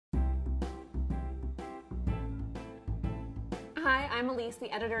Hi, I'm Elise,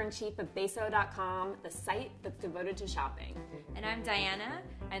 the editor-in-chief of Beso.com, the site that's devoted to shopping. And I'm Diana,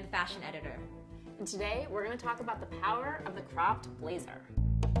 I'm the fashion editor. And today we're going to talk about the power of the cropped blazer.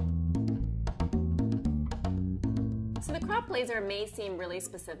 So the cropped blazer may seem really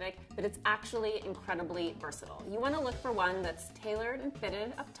specific, but it's actually incredibly versatile. You want to look for one that's tailored and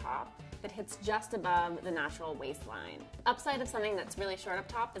fitted up top that hits just above the natural waistline. The upside of something that's really short up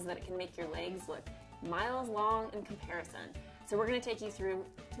top is that it can make your legs look miles long in comparison. So we're going to take you through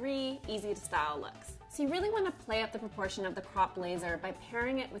 3 easy to style looks. So you really want to play up the proportion of the crop blazer by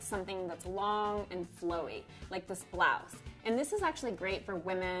pairing it with something that's long and flowy, like this blouse. And this is actually great for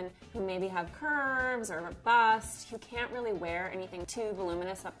women who maybe have curves or a bust, who can't really wear anything too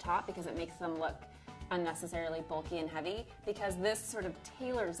voluminous up top because it makes them look unnecessarily bulky and heavy, because this sort of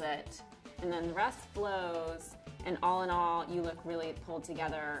tailors it and then the rest flows, and all in all you look really pulled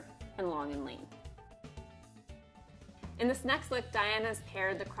together and long and lean. In this next look, Diana's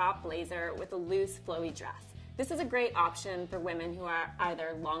paired the crop blazer with a loose, flowy dress. This is a great option for women who are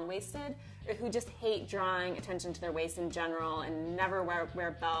either long-waisted or who just hate drawing attention to their waist in general and never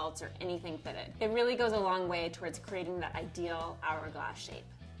wear belts or anything fitted. It really goes a long way towards creating that ideal hourglass shape.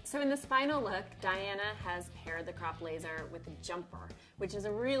 So in this final look, Diana has paired the crop blazer with a jumper, which is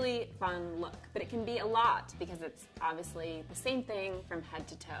a really fun look, but it can be a lot because it's obviously the same thing from head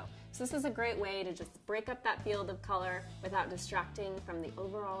to toe. So this is a great way to just break up that field of color without distracting from the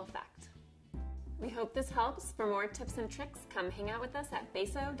overall effect. We hope this helps. For more tips and tricks, come hang out with us at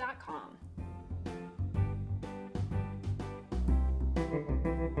Beso.com.